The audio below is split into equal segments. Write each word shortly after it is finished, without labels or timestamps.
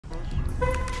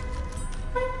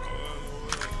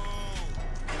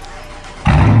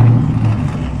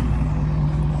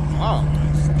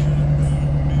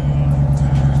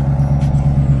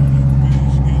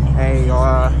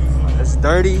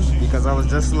dirty because I was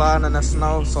just sliding in the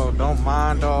snow, so don't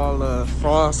mind all the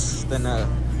frost and the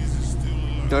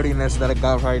dirtiness that I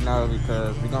got right now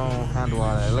because we gonna handle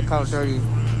all that. Look how dirty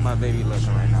my baby looking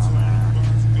right now,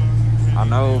 man. I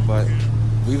know, but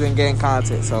we've been getting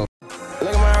content, so.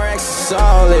 Look at my racks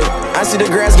solid. I see the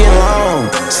grass getting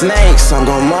long. Snakes, I'm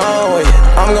gon' mow it.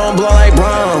 I'm gon' blow like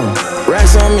brown.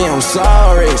 Racks on me, I'm so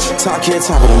rich. Talk here,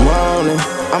 top of the morning.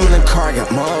 I'm in the car,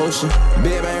 got motion.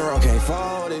 Big bang roll, can't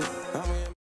fold it.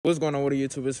 What's going on with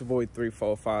YouTube? It's your boy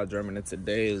 345 German. In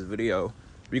today's video,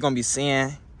 we're gonna be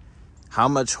seeing how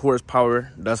much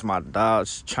horsepower does my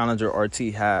Dodge Challenger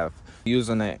RT have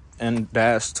using the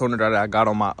in-dash tuner that I got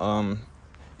on my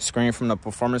screen from the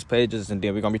performance pages, and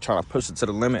then we're gonna be trying to push it to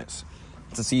the limits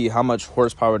to see how much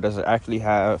horsepower does it actually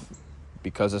have,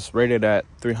 because it's rated at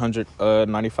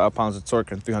 395 pounds of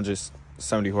torque and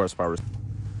 370 horsepower.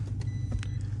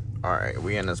 All right,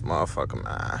 we in this motherfucker,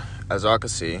 man. As y'all can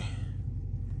see,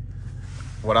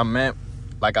 what I meant,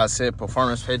 like I said,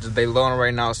 performance pages, they loading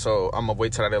right now, so I'm gonna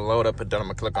wait till they load up and then I'm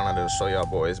gonna click on it to show y'all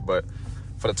boys. But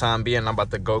for the time being, I'm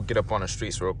about to go get up on the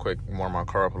streets real quick, warm my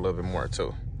car up a little bit more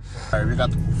too. All right, we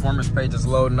got the performance pages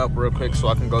loading up real quick so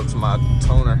I can go to my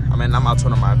toner. I mean, not my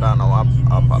toner, my dyno.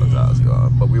 I apologize,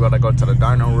 y'all. But we gotta go to the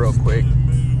dyno real quick.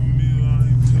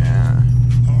 Yeah.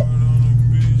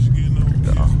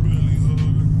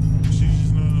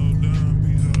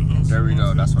 There we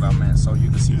go. That's what I meant. So you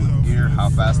can see with gear how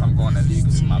fast I'm going, and you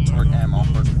can see my torque and my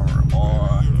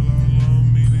horsepower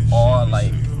all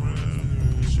like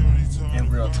in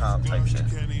real time type shit.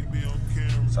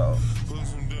 So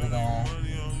we're gonna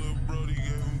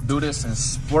do this in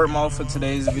sport mode for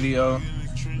today's video,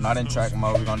 not in track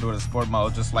mode. We're gonna do it in sport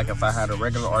mode, just like if I had a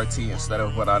regular RT instead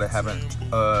of without it having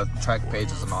track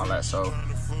pages and all that. So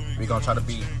we're gonna try to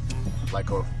be like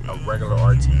a regular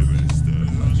RT with these.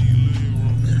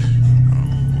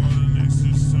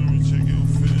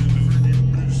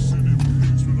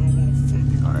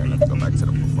 All right, let's go back to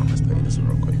the performance pages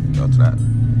real quick. Go to that.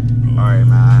 All right,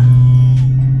 man.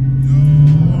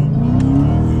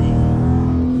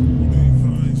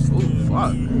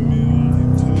 Fuck.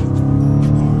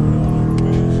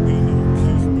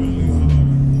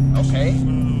 Okay.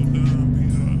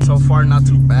 So far, not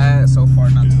too bad. So far,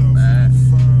 not too bad.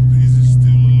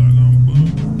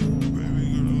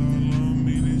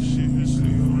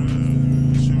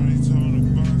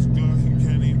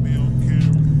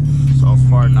 So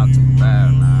far, not too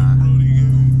bad, man.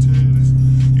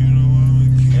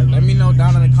 And let me know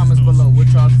down in the comments below what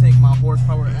y'all think my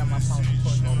horsepower and my pounds of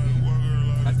torque gonna be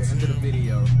at the end of the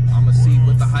video. I'm gonna see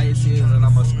what the highest is, and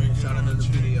I'm gonna screenshot it in the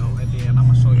video, and then I'm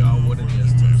gonna show y'all what it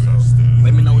is too. So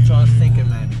let me know what y'all thinking,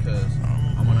 man, because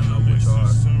I wanna know what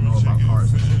y'all know about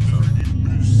cars and shit. So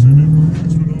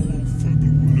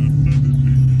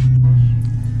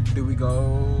do we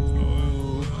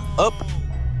go up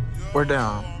or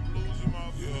down?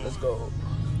 Let's go.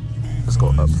 Let's go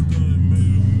up.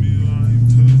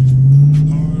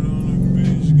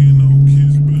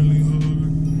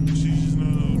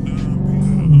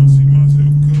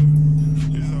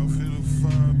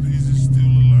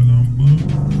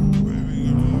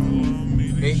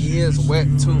 It's wet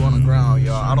too on the ground,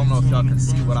 y'all. I don't know if y'all can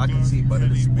see what I can see, but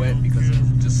it is wet because it was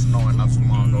just snowing not too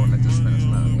long ago and it just finished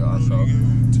snowing, y'all. So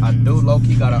I do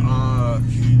low-key gotta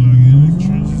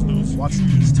watch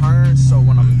these turns, so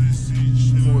when I'm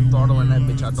full throttle in that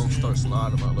bitch, I don't start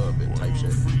sliding a little bit type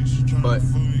shit. But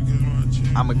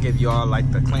I'm gonna give y'all like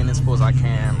the cleanest pulls I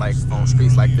can, like on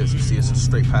streets like this. You see it's a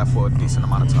straight path for a decent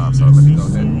amount of time, so let me go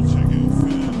ahead.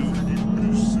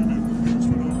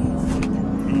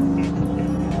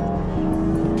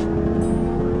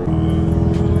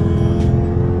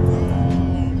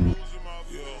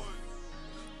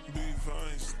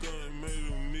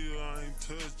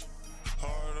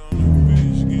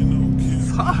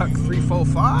 Fuck,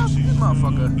 345? This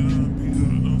motherfucker.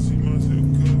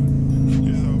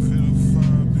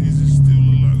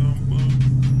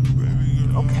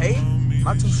 Okay,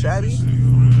 not too shabby.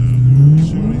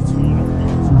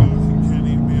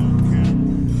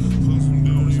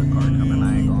 Oh, there's a car coming, I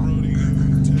ain't going.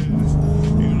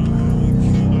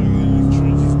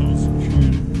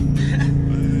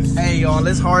 Hey y'all,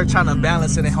 it's hard trying to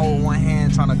balance it and hold one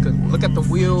hand, trying to look at the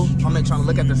wheel. I mean, trying to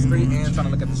look at the street and trying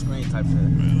to look at the screen type shit.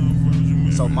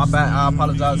 So my bad, I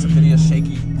apologize, the video's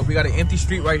shaky. But we got an empty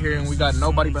street right here and we got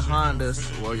nobody behind us.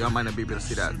 Well, y'all might not be able to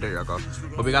see that. There y'all go.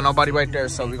 But we got nobody right there,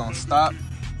 so we're gonna stop.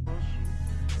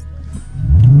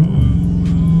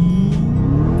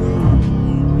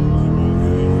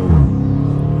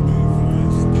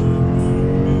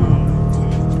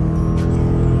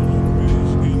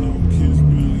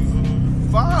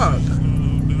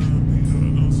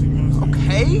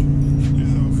 Okay.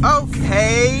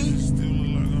 Okay.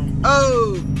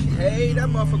 Okay. That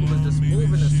motherfucker was just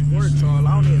moving in sports, y'all. I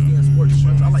don't even be in sports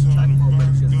much. I like track mode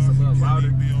better because it's a little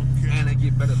louder and I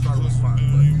get better throttle response.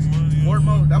 But sport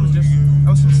mode, that was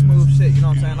some smooth shit. You know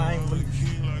what I'm saying? I ain't really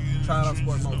tried out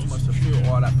sport mode too much to feel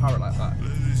all that power like that.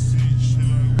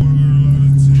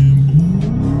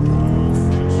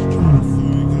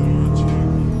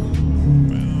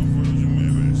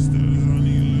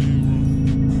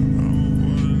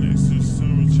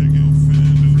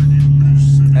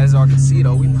 As y'all can see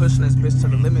though, we pushing this bitch to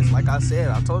the limits. Like I said,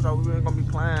 I told y'all we weren't gonna be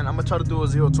playing. I'm gonna try to do a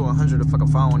 0 to 100 if I can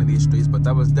find one of these streets, but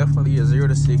that was definitely a 0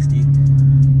 to 60.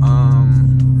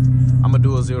 I'm gonna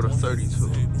do a 0 to 30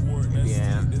 too.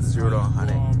 Yeah, 0 to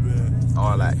 100.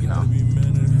 All that, you know.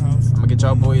 I'm gonna get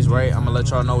y'all boys right. I'm gonna let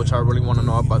y'all know what y'all really wanna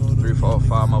know about the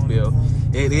 345 mobile.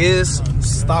 It is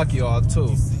stock, y'all,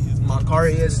 too. My car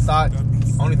is stock.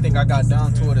 Only thing I got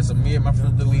down to it is a mid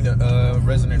muffler delete,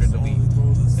 resonator delete.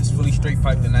 It's fully straight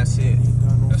piped and that's it.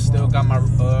 I still got my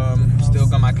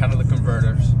catalytic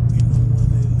converters.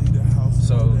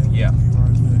 So yeah,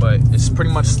 but it's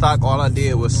pretty much stock. All I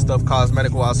did was stuff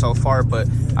cosmetic wise so far, but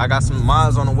I got some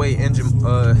mods on the way, engine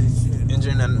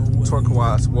and torque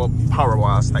wise, well power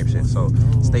wise type shit. So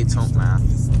stay tuned, man.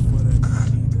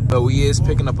 But we is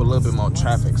picking up a little bit more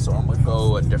traffic, so I'm gonna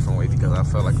go a different way because I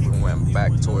felt like we went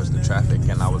back towards the traffic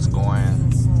and I was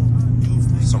going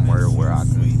somewhere where I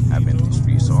can have empty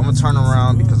streets. So I'm gonna turn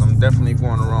around because I'm definitely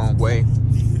going the wrong way.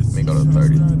 Let me go to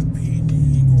 30.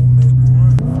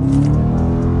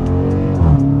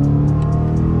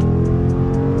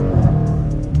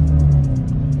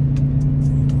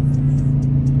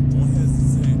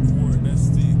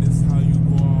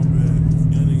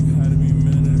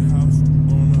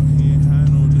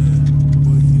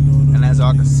 And as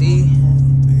y'all can see,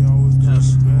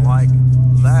 just like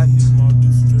that,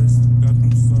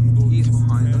 he's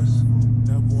behind us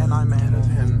and I'm ahead of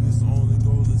him.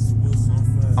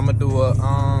 I'm gonna do a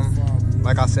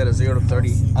like I said, a 0 to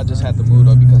 30. I just had to move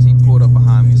up because he pulled up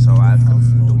behind me, so I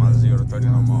couldn't do my 0 to 30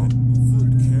 no more.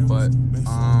 But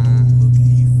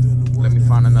let me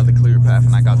find another clear path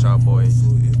and I got y'all boys.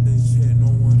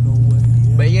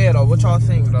 But yeah though, what y'all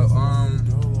think though?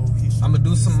 I'm gonna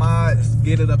do some mods,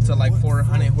 get it up to like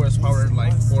 400 horsepower,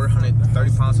 like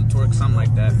 430 pounds of torque, something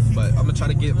like that. But I'm gonna try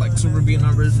to get like Super B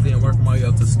numbers, then work my way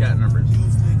up to scat numbers.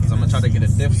 So I'm gonna try to get a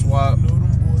diff swap,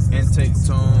 intake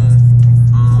tune,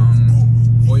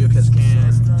 oil catch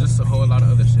can, just a whole lot of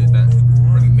other shit that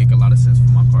really make a lot of sense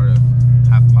for my car to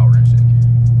have power and shit.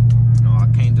 You know, I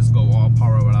can't just go all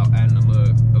power without adding a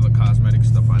little other cosmetic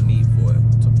stuff I need for it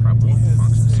to properly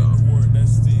function. So,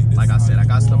 like I said, I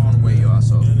got stuff on the way, y'all.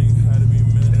 So,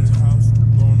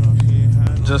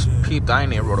 just peeped. I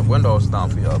ain't even roll the windows down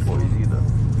for y'all boys either.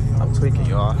 I'm tweaking,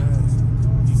 y'all.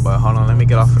 But hold on, let me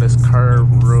get off of this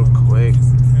curve real quick.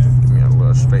 Give me a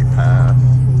little straight path.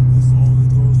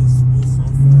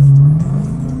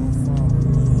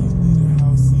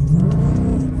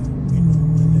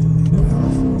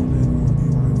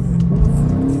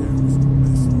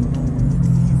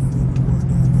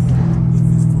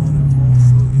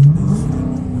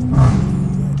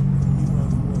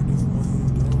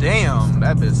 Damn,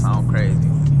 that bitch sound crazy.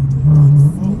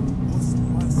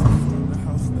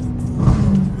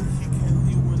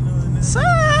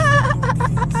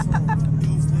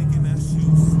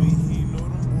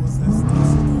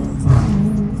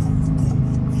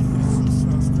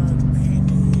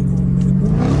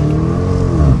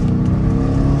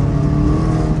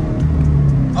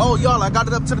 Oh, y'all, I got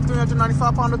it up to the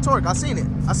 395 pound of torque. I seen it.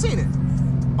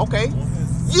 Okay.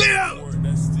 Yeah!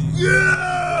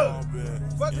 Yeah!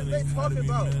 What is they talking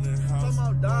about? Talking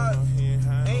about Dodge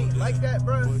ain't like that,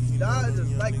 bro. Dodge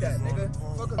is like that, nigga.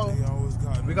 Fuck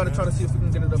us. We gotta try to see if we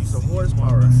can get it up to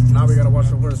horsepower. Now we gotta watch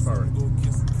the horsepower.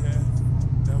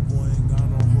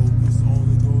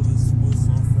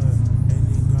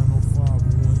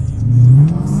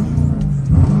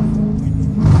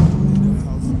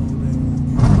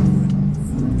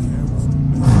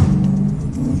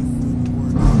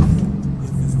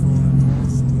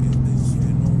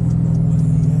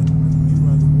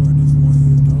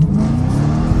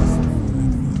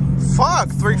 Fuck,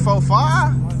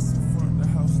 345?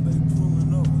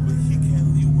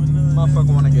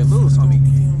 Motherfucker wanna get loose on me.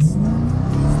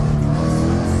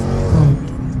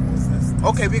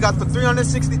 Okay, we got the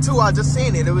 362. I just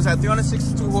seen it. It was at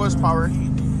 362 horsepower.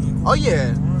 Oh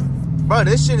yeah. Bro,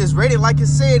 this shit is rated like it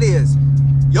said it is.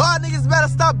 Y'all niggas better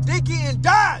stop dinky and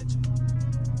dodge.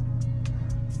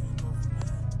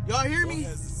 Y'all hear me?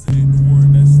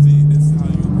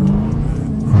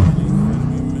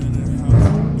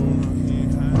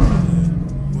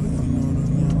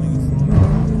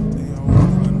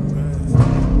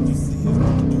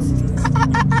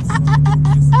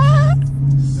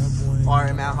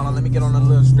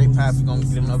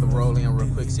 another roll in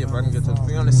real quick. See if I can get to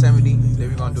 370. Then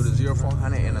we're gonna do the 0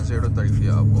 400 and a 0 to 30 for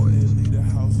y'all boys.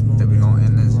 Then we're gonna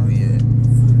end this video.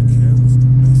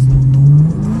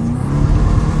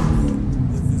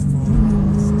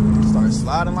 Start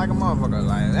sliding like a motherfucker,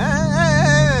 like.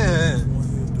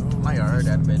 Now y'all heard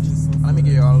that bitch. Let me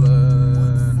get y'all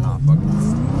nah, fuck it.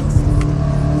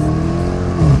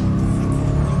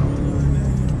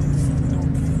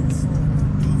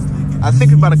 I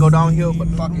think we about to go downhill, but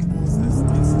fuck it.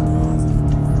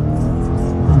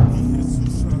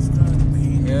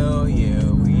 Hell yeah,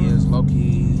 we is low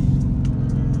key.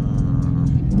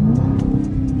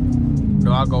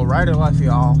 Do I go right or left,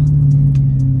 y'all?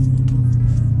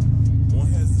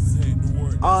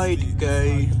 I'd go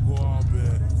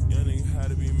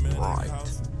right.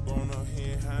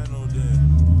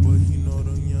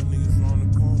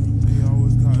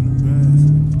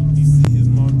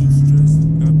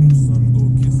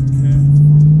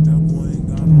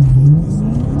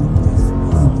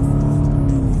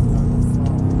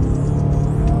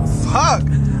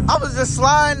 I was just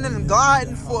sliding and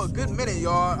gliding for a good minute,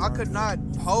 y'all. I could not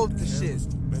hold the shit.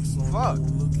 Fuck.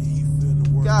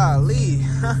 Golly.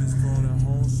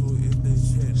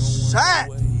 Shit.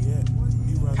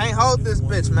 Can't hold this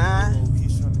bitch, man.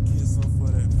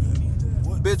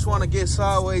 Bitch wanna get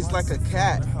sideways like a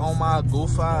cat on my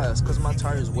goof eyes. Cause my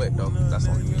tire's wet though. That's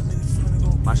the only reason.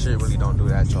 My shit really don't do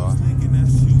that, y'all.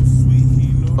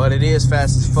 But it is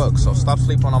fast as fuck, so stop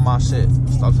sleeping on my shit.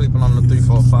 Stop sleeping on the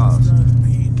 345s.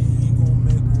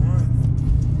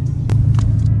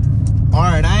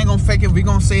 Alright, I ain't gonna fake it. We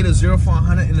gonna say the 0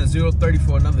 400 and the 0 30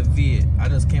 for another vid. I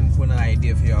just came up with an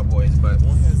idea for y'all boys, but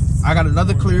I got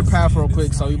another clear path real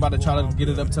quick, so we about to try to get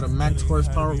it up to the max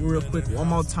horsepower real quick one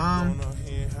more time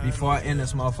before I end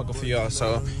this motherfucker for y'all.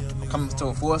 So I'm coming to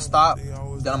a full stop,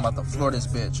 then I'm about to floor this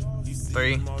bitch.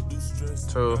 3,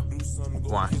 2,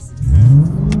 1.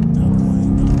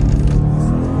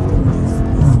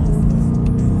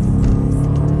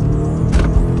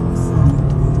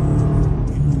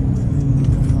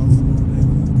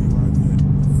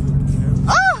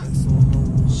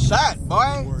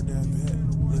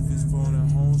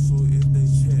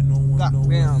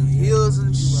 Goddamn hills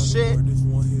and shit.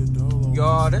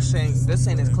 Y'all, this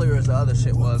ain't as clear as the other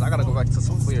shit was. I gotta go back to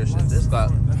some clear shit. This got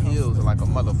hills like a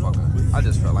motherfucker. I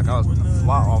just felt like I was gonna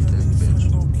fly off this bitch.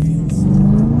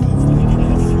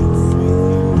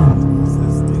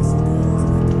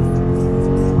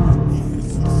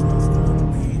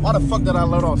 Why the fuck did I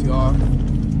let off, y'all?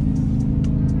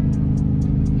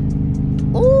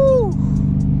 Ooh.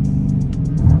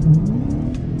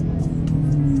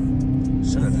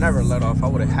 Should've never let off. I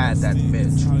would've had that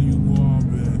bitch.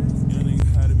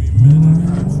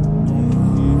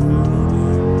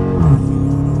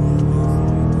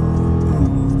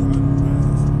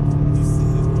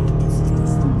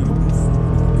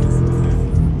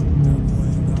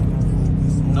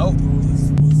 Nope.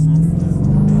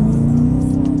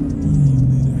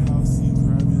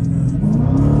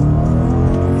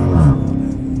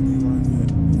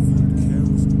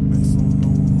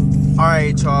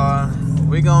 Alright, y'all.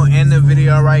 We're gonna end the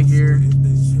video right here.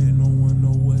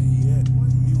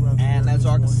 And as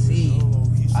y'all can see,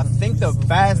 I think the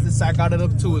fastest I got it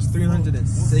up to was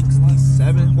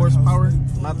 367 horsepower.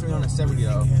 Not 370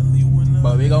 though.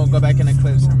 But we're gonna go back in the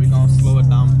clips and we're gonna slow it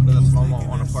down, put a slow-mo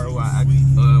on the part where I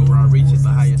reach it the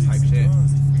highest type shit.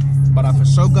 But I for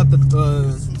sure got the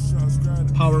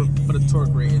power for the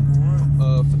torque rating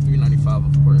for 395,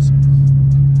 of course.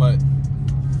 But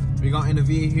we're gonna end the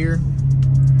video here.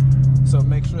 So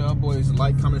make sure y'all boys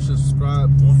like, comment,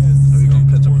 subscribe. And we're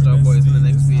gonna catch up with y'all boys in the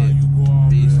next video.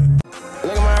 Peace.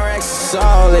 Look at my racks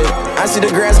solid. I see the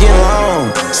grass getting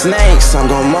long. Snakes, I'm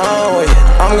gon' mow it.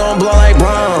 I'm gon' blow like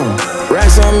brown.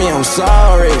 Racks on me, I'm so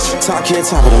rich. Top kid,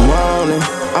 top of the morning.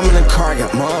 I'm in the car,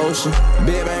 got motion.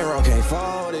 Big bang roll, can't fall.